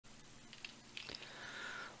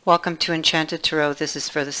Welcome to Enchanted Tarot. This is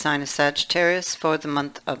for the sign of Sagittarius for the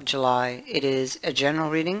month of July. It is a general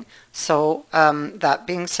reading, so that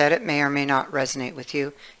being said, it may or may not resonate with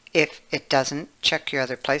you. If it doesn't, check your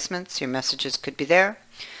other placements. Your messages could be there.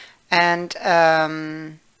 And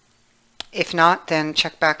if not, then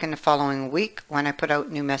check back in the following week when I put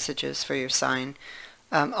out new messages for your sign.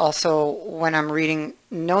 Also, when I'm reading,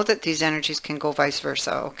 know that these energies can go vice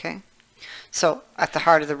versa, okay? So, at the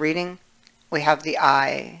heart of the reading, we have the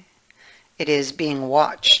eye. It is being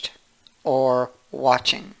watched or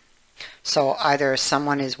watching. So either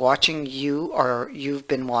someone is watching you or you've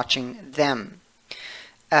been watching them.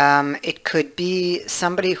 It could be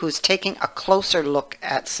somebody who's taking a closer look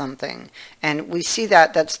at something. And we see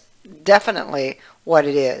that that's definitely what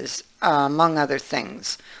it is, among other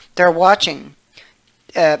things. They're watching,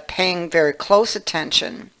 paying very close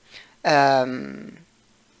attention.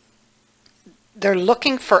 They're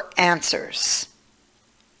looking for answers.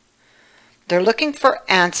 They're looking for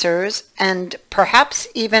answers and perhaps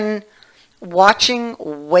even watching,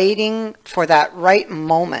 waiting for that right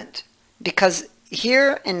moment. Because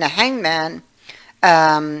here in the Hangman,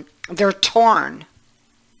 they're torn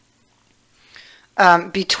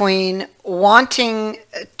between wanting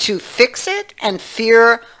to fix it and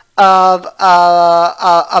fear of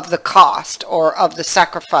the cost or of the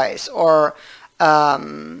sacrifice, or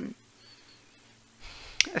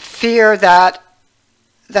fear that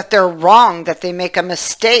they're wrong, that they make a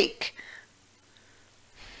mistake,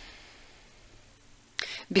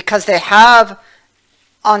 because they have,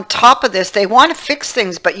 on top of this, they want to fix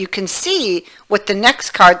things, but you can see with the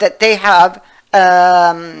next card that they have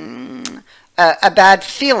a bad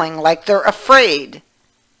feeling, like they're afraid.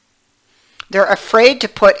 They're afraid to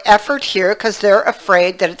put effort here because they're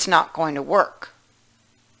afraid that it's not going to work.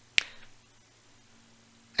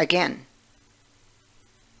 Again.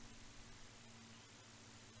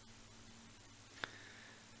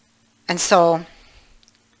 And so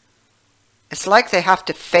it's like they have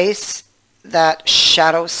to face that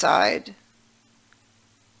shadow side.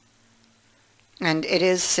 And it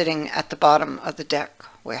is sitting at the bottom of the deck.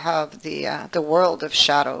 We have the world of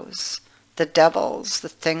shadows, the devils, the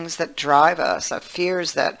things that drive us, our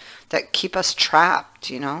fears that keep us trapped,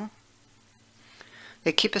 you know.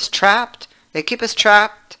 They keep us trapped. They keep us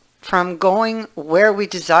trapped from going where we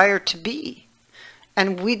desire to be.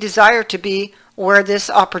 And we desire to be where this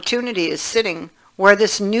opportunity is sitting, where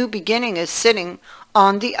this new beginning is sitting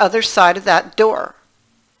on the other side of that door.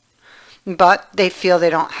 But they feel they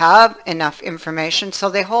don't have enough information, so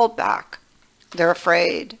they hold back. They're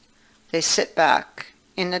afraid. They sit back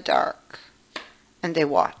in the dark and they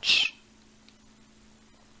watch.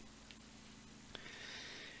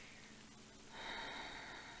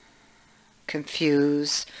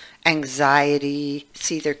 Confused, anxiety.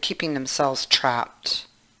 See, they're keeping themselves trapped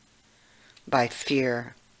by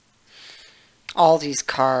fear. All these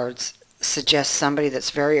cards suggest somebody that's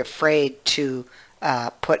very afraid to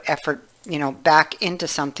put effort, you know, back into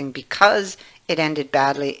something because it ended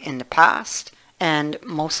badly in the past, and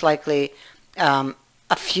most likely a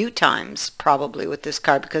few times probably with this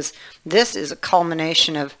card, because this is a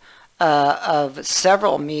culmination of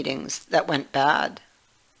several meetings that went bad,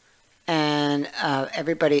 and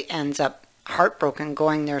everybody ends up heartbroken,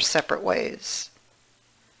 going their separate ways.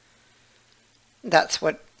 That's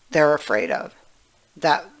what they're afraid of.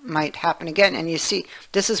 That might happen again. And you see,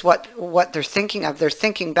 this is what they're thinking of. They're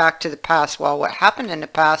thinking back to the past. Well, what happened in the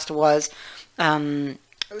past was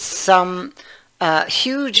some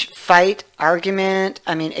huge fight, argument.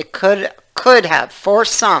 I mean, it could have, for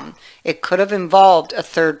some, it could have involved a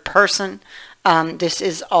third person. This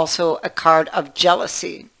is also a card of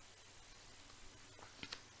jealousy.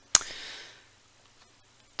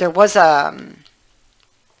 There was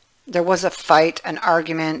a fight, an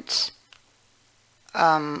argument,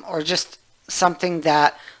 or just something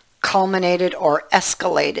that culminated or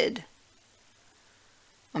escalated,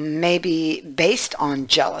 maybe based on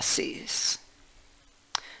jealousies,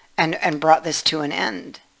 and brought this to an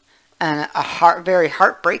end, and a very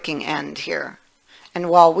heartbreaking end here. And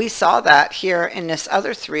while we saw that here in this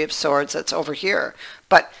other Three of Swords that's over here,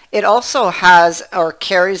 but it also has or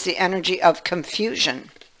carries the energy of confusion,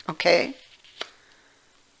 okay?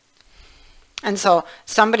 And so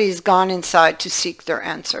somebody's gone inside to seek their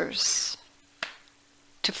answers,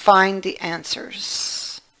 to find the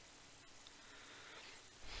answers.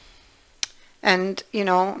 And, you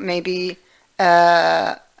know, maybe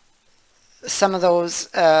some of those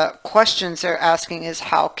questions they're asking is,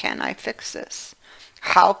 how can I fix this?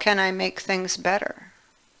 How can I make things better?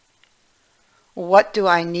 What do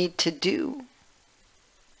I need to do?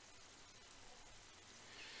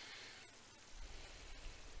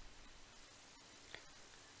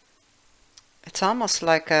 it's almost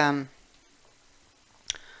like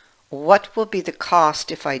what will be the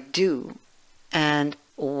cost if I do, and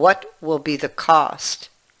what will be the cost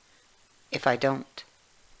if I don't?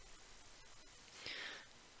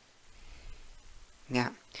 Yeah.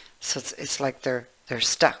 So it's like they're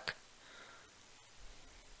stuck.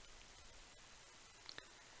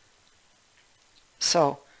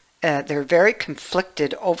 So they're very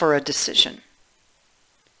conflicted over a decision.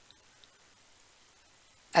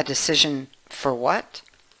 A decision for what?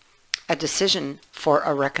 A decision for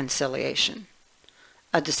a reconciliation.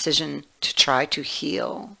 A decision to try to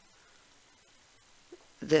heal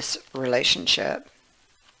this relationship.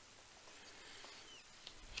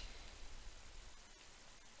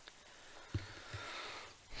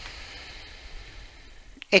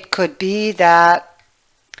 It could be that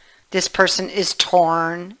this person is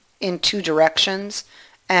torn in two directions,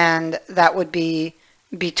 and that would be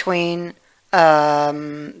between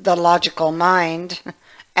the logical mind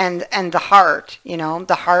and the heart. You know,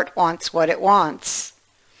 the heart wants what it wants.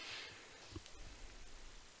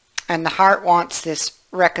 And the heart wants this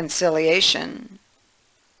reconciliation.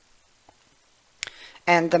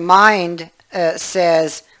 And the mind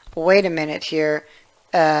says, wait a minute here,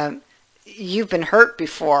 you've been hurt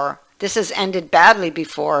before. This has ended badly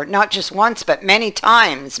before, not just once, but many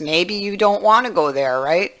times. Maybe you don't want to go there,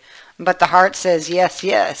 right? But the heart says, yes,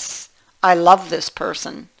 yes, I love this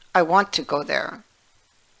person. I want to go there.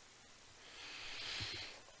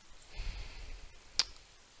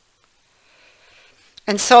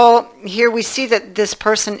 And so here we see that this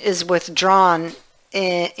person is withdrawn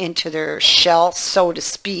into their shell, so to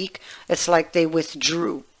speak. It's like they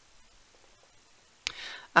withdrew.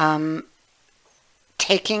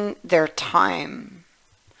 Taking their time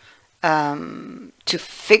to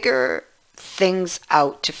figure things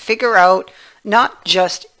out, to figure out not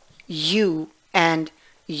just you and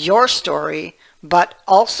your story, but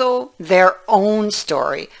also their own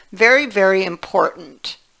story. Very, very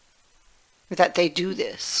important that they do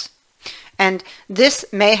this. And this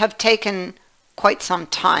may have taken quite some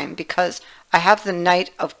time, because I have the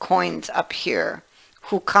Knight of Coins up here,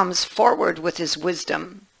 who comes forward with his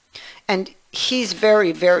wisdom. And he's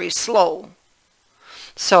very, very slow.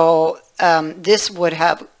 So this would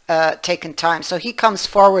have taken time. So he comes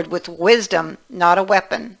forward with wisdom, not a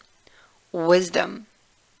weapon. Wisdom.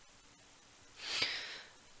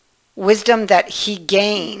 Wisdom that he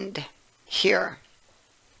gained here.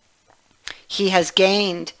 He has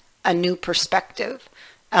gained a new perspective.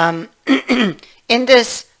 In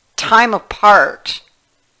this time apart,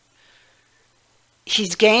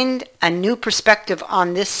 he's gained a new perspective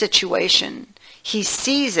on this situation. He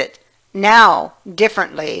sees it now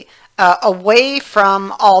differently, away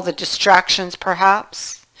from all the distractions,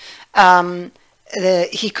 perhaps.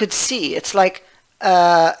 He could see. It's like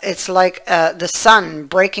the sun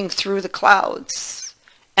breaking through the clouds,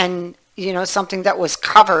 and you know, something that was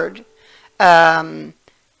covered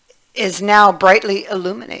is now brightly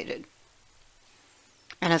illuminated.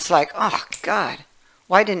 And it's like, oh God,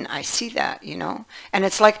 why didn't I see that, you know? And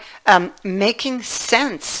it's like making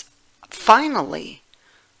sense, finally,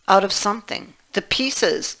 out of something. The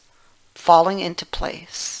pieces falling into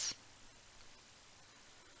place.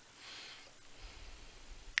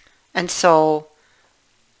 And so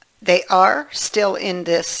they are still in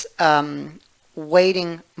this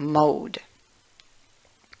waiting mode.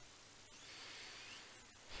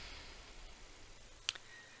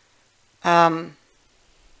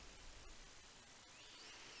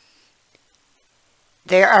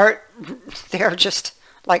 They are just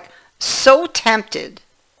like so tempted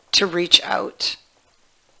to reach out,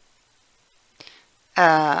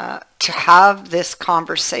 to have this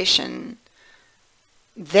conversation.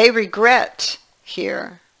 They regret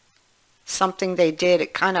here something they did.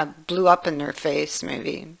 It kind of blew up in their face,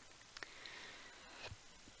 maybe.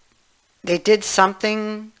 They did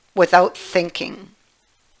something without thinking,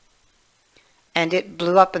 and it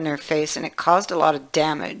blew up in their face, and it caused a lot of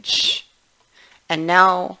damage. And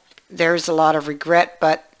now there's a lot of regret,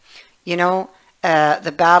 but you know,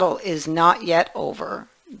 the battle is not yet over,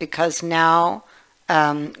 because now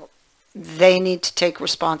they need to take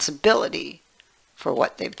responsibility for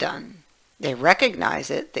what they've done. They recognize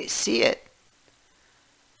it, they see it,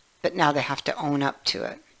 but now they have to own up to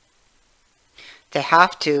it. They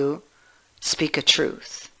have to speak a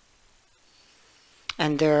truth.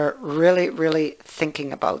 And they're really, really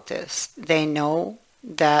thinking about this. They know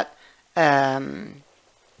that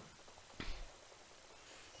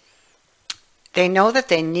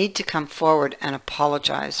they need to come forward and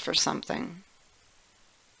apologize for something.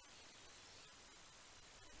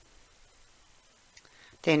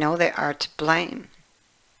 They know they are to blame.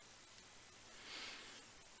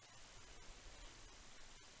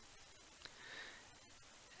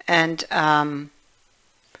 And I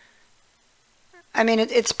mean,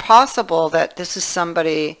 it's possible that this is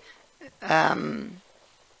somebody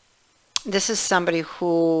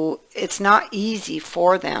who it's not easy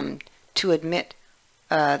for them to admit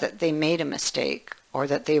that they made a mistake or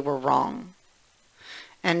that they were wrong.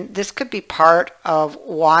 And this could be part of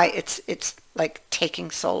why it's like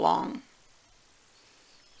taking so long.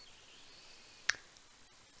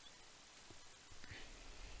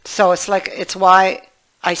 So it's why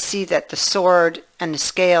I see that the sword and the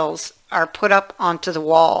scales are put up onto the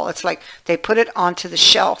wall. It's like they put it onto the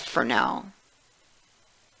shelf for now.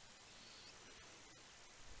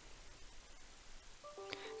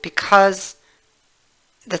 Because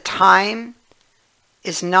the time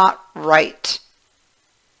is not right.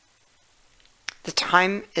 The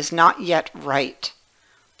time is not yet right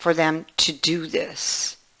for them to do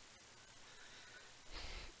this.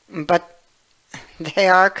 But they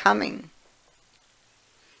are coming.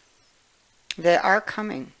 They are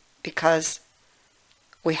coming because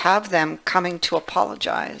we have them coming to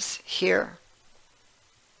apologize here.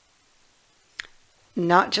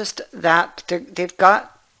 Not just that,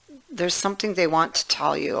 there's something they want to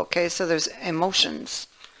tell you, okay? So there's emotions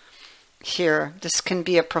here. This can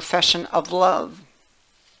be a profession of love.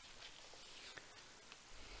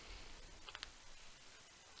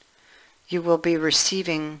 You will be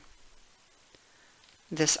receiving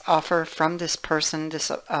this offer from this person,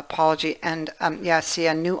 this apology, and yeah, see,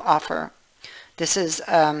 a new offer. This is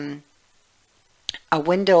a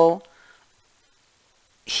window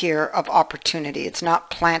here of opportunity. It's not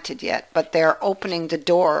planted yet, but they're opening the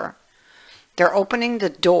door. They're opening the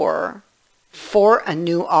door for a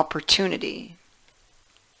new opportunity.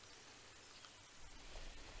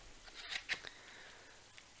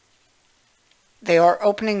 They are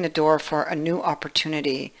opening the door for a new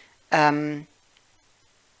opportunity.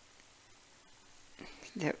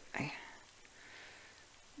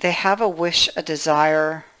 They have a wish, a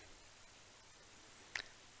desire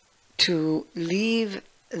to leave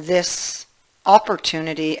this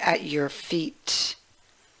opportunity at your feet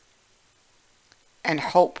and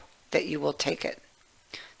hope that you will take it.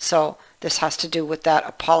 So this has to do with that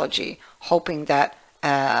apology, hoping that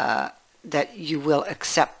that you will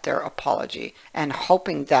accept their apology and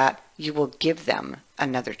hoping that you will give them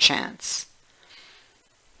another chance.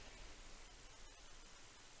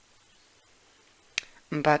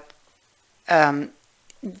 But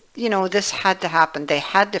you know, this had to happen. They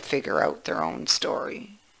had to figure out their own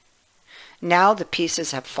story. Now the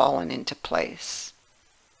pieces have fallen into place.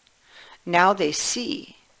 Now they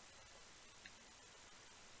see.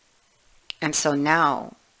 And so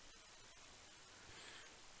now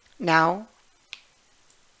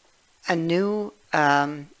a new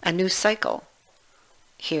cycle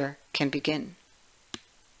here can begin.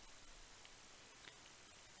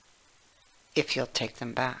 If you'll take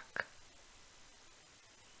them back.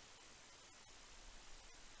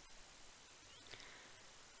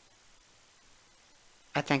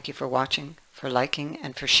 I thank you for watching, for liking,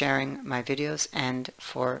 and for sharing my videos, and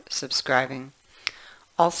for subscribing.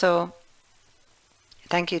 Also,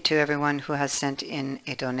 thank you to everyone who has sent in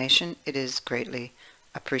a donation. It is greatly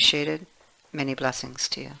appreciated. Many blessings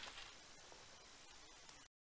to you.